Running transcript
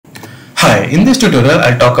Hi, in this tutorial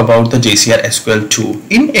I'll talk about the JCR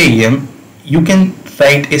SQL2. In AEM, you can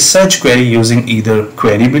write a search query using either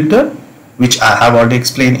Query Builder, which I have already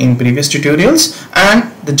explained in previous tutorials,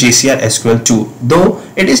 and the JCR SQL2, though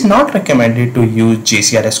it is not recommended to use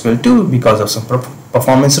JCR SQL2 because of some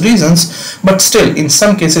performance reasons, but still in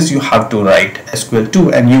some cases you have to write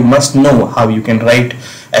SQL2 and you must know how you can write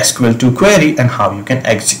SQL2 query and how you can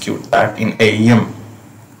execute that in AEM.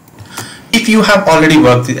 If you have already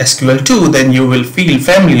worked with SQL2, then you will feel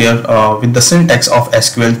familiar with the syntax of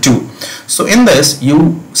SQL2. So in this,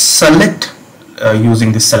 you select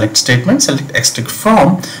using the select statement, select extract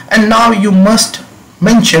from, and now you must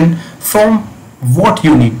mention from what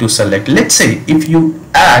you need to select. Let's say if you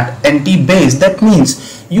add NT base, that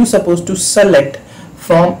means you're supposed to select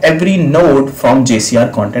from every node from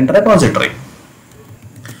JCR content repository.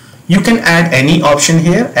 You can add any option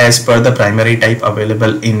here as per the primary type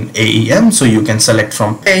available in AEM. So you can select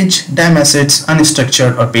from page, DAM assets,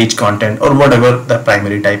 unstructured, or page content, or whatever the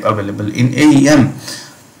primary type available in AEM.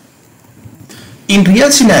 In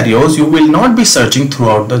real scenarios, you will not be searching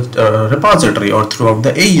throughout the repository or throughout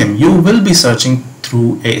the AEM. You will be searching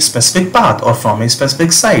through a specific path or from a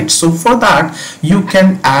specific site. So for that, you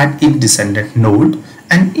can add in descendant node,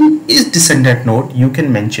 and in each descendant node, you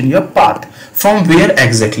can mention your path from where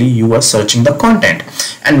exactly you are searching the content,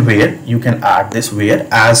 and where you can add this where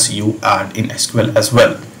as you add in SQL as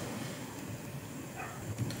well.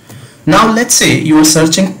 Now let's say you are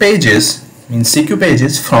searching pages, means CQ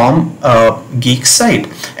pages, from a geek site,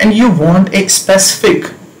 and you want a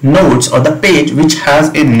specific nodes or the page which has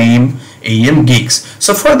a name AEM geeks.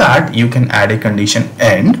 So for that you can add a condition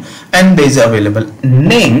end, and there is available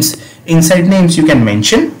names. Inside names you can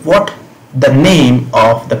mention what the name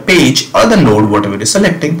of the page or the node, whatever you're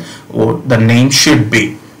selecting, or the name should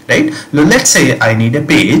be, right? Now let's say I need a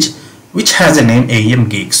page which has a name AEM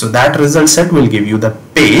geek. So that result set will give you the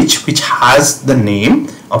page which has the name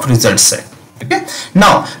of result set. Okay,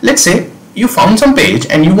 now let's say you found some page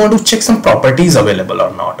and you want to check some properties available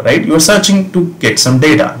or not, right? You're searching to get some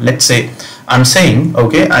data. Let's say I'm saying,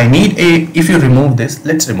 okay, I need a, if you remove this,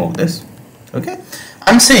 let's remove this. Okay,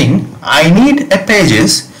 I'm saying I need a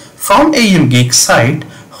pages from AEM geek site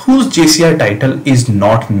whose JCR title is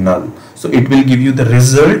not null. So it will give you the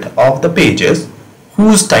result of the pages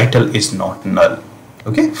whose title is not null.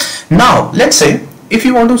 Okay, now let's say if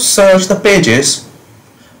you want to search the pages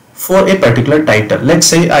for a particular title, let's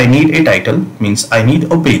say I need a title, means I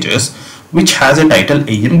need a pages which has a title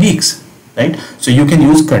AEM geeks, right? So you can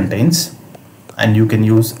use contains and you can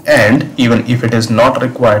use and. Even if it is not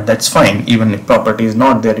required, that's fine. Even if property is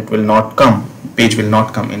not there, it will not come, page will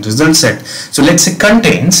not come in result set. So let's say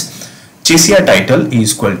contains JCR title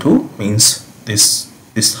is equal to, means this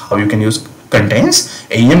how you can use contains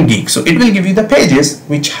AEM geeks. So it will give you the pages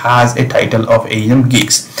which has a title of AEM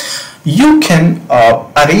geeks. You can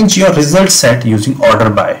arrange your result set using order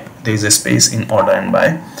by. There is a space in order and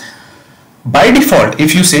by. By default,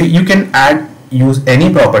 if you say you can use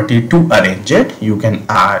any property to arrange it, you can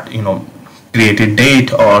add, create a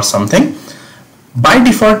date or something. By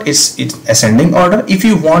default it's ascending order. If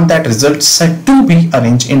you want that result set to be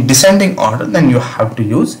arranged in descending order, then you have to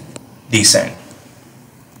use descend.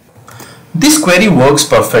 This query works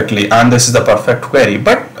perfectly and this is the perfect query,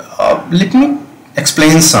 but let me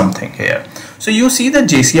explain something here. So you see the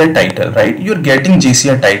JCR title, right? You're getting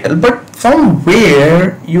JCR title, but from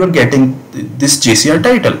where you are getting this JCR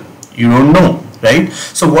title? You don't know, right?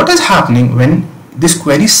 So what is happening when this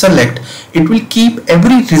query select, it will keep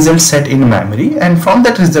every result set in memory, and from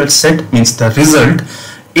that result set, means the result,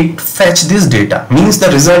 it fetch this data, means the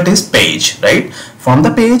result is page, right? From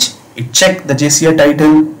the page it check the JCR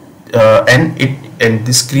title and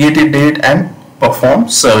this created date and perform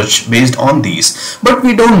search based on these, but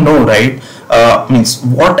we don't know, right? Means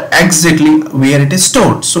what exactly where it is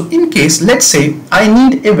stored. So in case, let's say I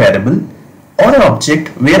need a variable or an object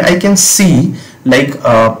where I can see like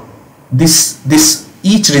this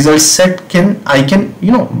each result set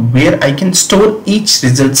where I can store each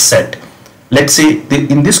result set. Let's say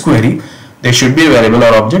in this query there should be a variable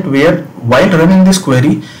or object where while running this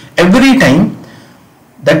query every time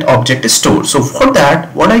that object is stored. So for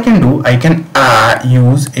that, what I can do, I can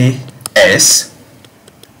use a s,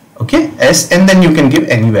 okay, s, and then you can give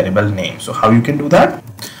any variable name. So how you can do that?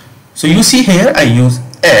 So you see here I use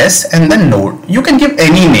s and then node. You can give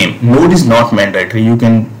any name. Node is not mandatory. You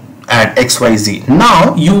can add xyz.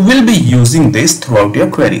 Now you will be using this throughout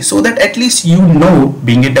your query, so that at least you know,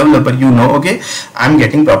 being a developer, you know, okay, I'm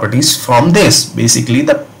getting properties from this. Basically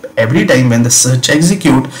the every time when the search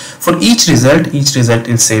execute for each result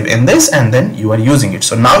is saved in this, and then you are using it.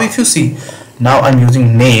 So now if you see Now I'm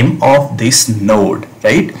using name of this node,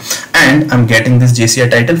 right? And I'm getting this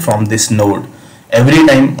JCR title from this node. Every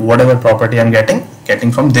time whatever property I'm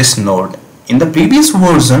getting from this node. In the previous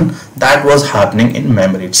version that was happening in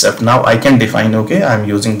memory itself. Now I can define, okay, I'm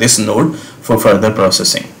using this node for further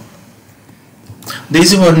processing. There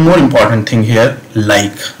is one more important thing here,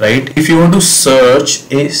 like, right? If you want to search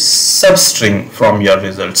a substring from your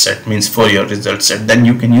result set, means for your result set, then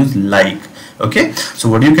you can use like. Okay, so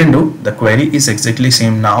what you can do, the query is exactly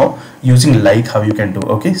same now using like. How you can do,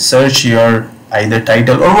 okay, search your either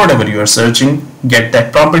title or whatever you are searching, get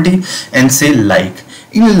that property and say like.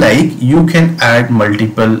 In like you can add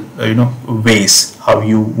multiple ways how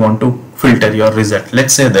you want to filter your result.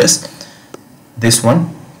 Let's say this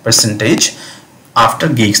one percentage after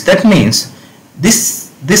geeks. That means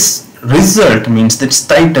this result means this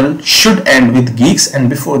title should end with geeks, and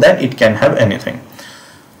before that it can have anything.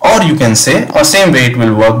 Or you can say, or same way it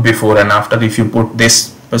will work before and after. If you put this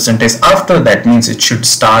percentage after, that means it should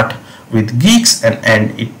start with geeks and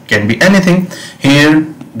end it can be anything.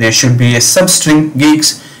 Here there should be a substring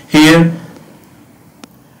geeks. Here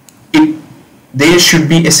there should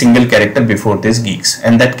be a single character before this geeks,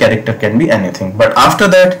 and that character can be anything, but after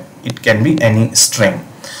that it can be any string.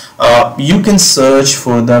 You can search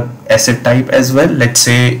for the asset type as well. Let's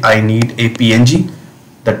say I need a PNG,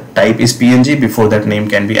 the type is PNG, before that name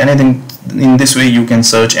can be anything. In this way you can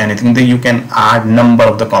search anything. Then you can add number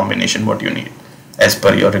of the combination what you need as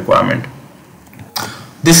per your requirement.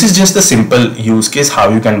 This is just a simple use case how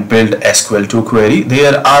you can build SQL2 query.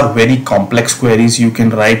 There are very complex queries you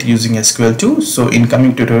can write using SQL2. So in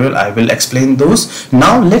coming tutorial I will explain those.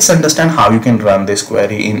 Now let's understand how you can run this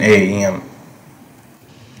query in AEM.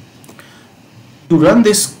 To run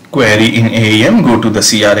this query in AEM, go to the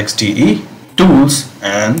CRXDE, tools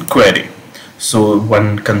and query. So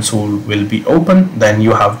one console will be open. Then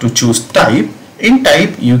you have to choose type. In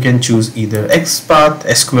type you can choose either XPath,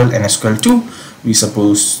 SQL and SQL2. We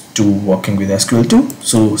supposed to working with SQL2,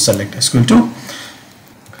 so select SQL2.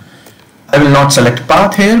 I will not select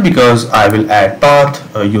path here because I will add path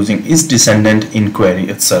using is descendant in query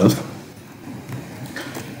itself.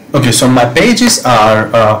 Okay, so my pages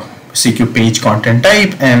are CQ page content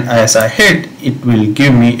type, and as I hit, it will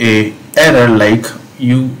give me a error like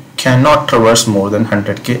you cannot traverse more than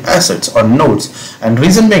 100k assets or nodes, and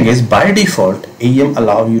reason being is by default AEM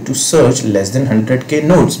allow you to search less than 100k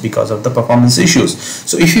nodes because of the performance issues.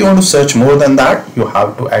 So if you want to search more than that, you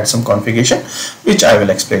have to add some configuration, which I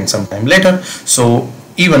will explain sometime later. So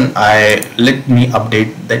even let me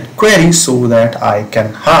update that query so that I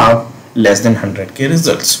can have less than 100k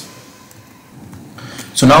results.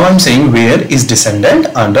 So now I'm saying where is descendant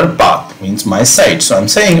under path, means my site. So I'm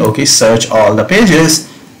saying, okay, search all the pages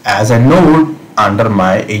as a node under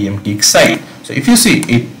my AEM geek site. So if you see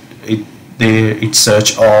it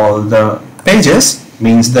search all the pages,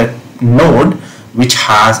 means that node which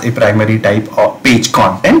has a primary type of page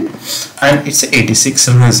content, and it's 86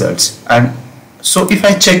 results. And so if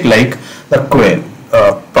I check like the query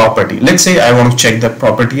property, let's say I want to check the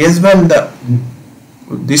property as well,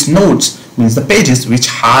 these nodes means the pages which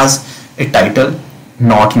has a title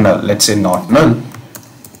not null, let's say not null.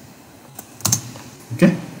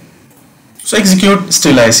 Okay, so execute,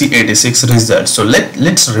 still I see 86 results. So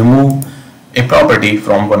let's remove a property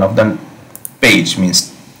from one of the page,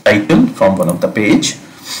 means title from one of the page.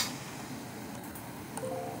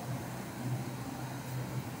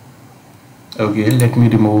 Okay, let me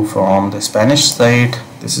remove from the Spanish site.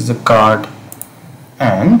 This is a card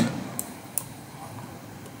and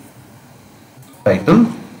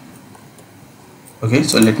title. Okay,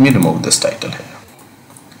 so let me remove this title here.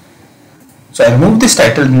 So I remove this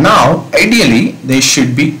title. Now ideally there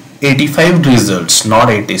should be 85 results, not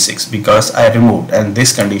 86, because I removed, and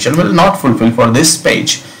this condition will not fulfill for this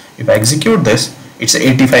page. If I execute this, it's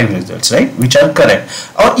 85 results, right, which are correct.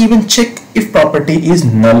 Or even check if property is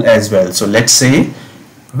null as well. So let's say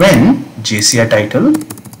when JCR title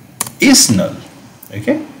is null,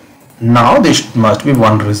 okay, now there must be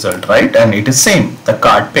one result, right, and it is same the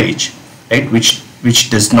card page, right, which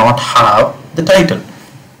does not have the title.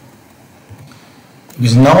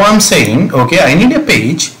 Because now I'm saying, okay, I need a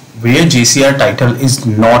page where JCR title is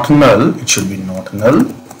not null. It should be not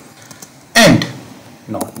null and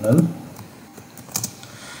not null,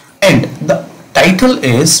 and the title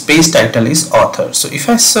is page title is author. So if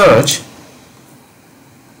I search,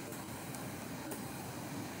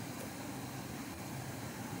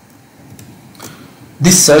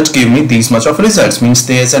 this search gave me these much of results, means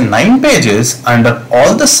there's a 9 pages under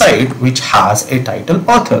all the site which has a title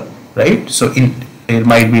author, right? So there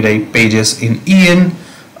might be like pages in EN,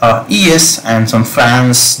 ES and some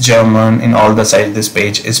France, German, in all the sides this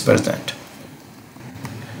page is present.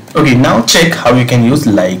 Okay, now check how you can use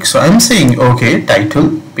like. So I'm saying okay,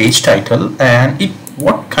 title, page title, and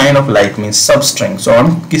what kind of like means substring. So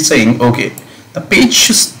I'm saying okay, the page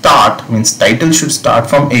should start, means title should start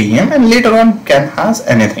from AEM and later on can has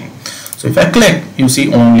anything. So if I click, you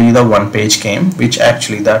see only the one page came, which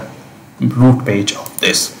actually the root page of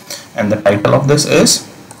this, and the title of this is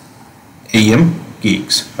AEM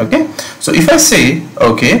Geeks. Okay, so if I say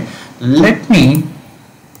okay,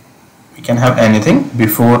 we can have anything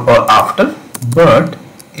before or after, but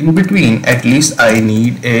in between at least I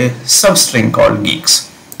need a substring called geeks.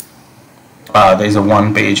 There is a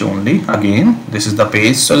one page only. Again, this is the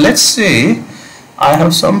page. So let's say I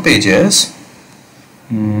have some pages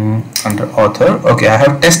under author. Okay, I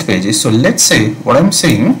have test pages. So let's say what I'm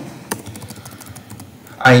saying,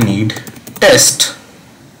 I need test.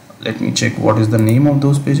 Let me check what is the name of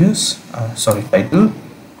those pages. Sorry, title,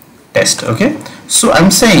 test. Okay, so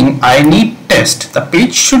I'm saying I need test. The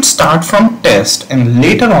page should start from test and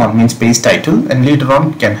later on means page title, and later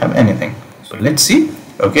on can have anything. So let's see.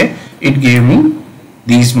 Okay, it gave me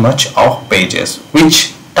these much of pages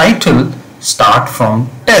which title start from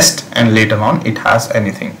test and later on it has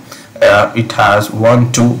anything. It has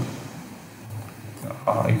 1, 2.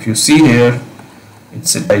 If you see here,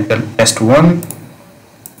 it's a title test 1,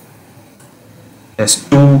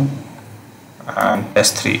 test 2 and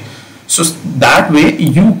test 3. So that way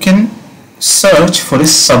you can search for a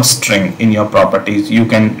substring in your properties. You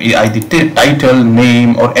can either title,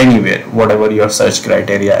 name, or anywhere, whatever your search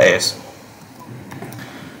criteria is.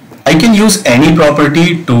 I can use any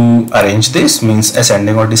property to arrange this, means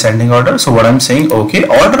ascending or descending order. So what I'm saying, okay,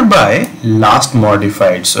 order by last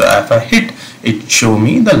modified. So if I hit, it show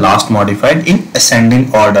me the last modified in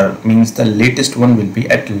ascending order, means the latest one will be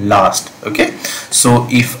at last. Okay, so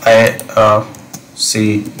if I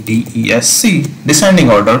say DESC, descending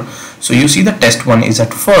order, so you see the test one is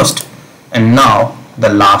at first and now the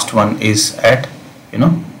last one is at,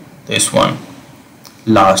 this one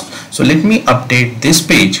last. So let me update this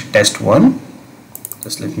page, test 1.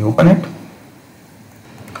 Just let me open it.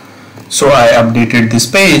 So I updated this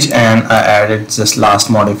page and I added this last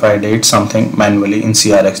modified date something manually in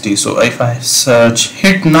CRXD. So if I search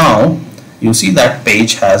hit now, you see that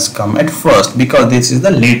page has come at first because this is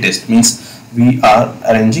the latest, means we are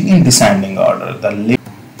arranging in descending order.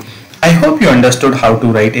 I hope you understood how to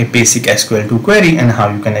write a basic SQL2 query and how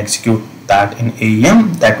you can execute that in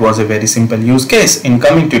AEM. That was a very simple use case. In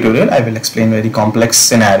coming tutorial, I will explain very complex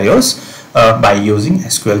scenarios by using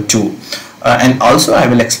SQL2. And also I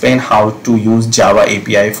will explain how to use Java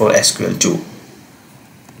API for SQL2.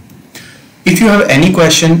 If you have any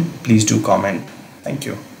question, please do comment. Thank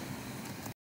you.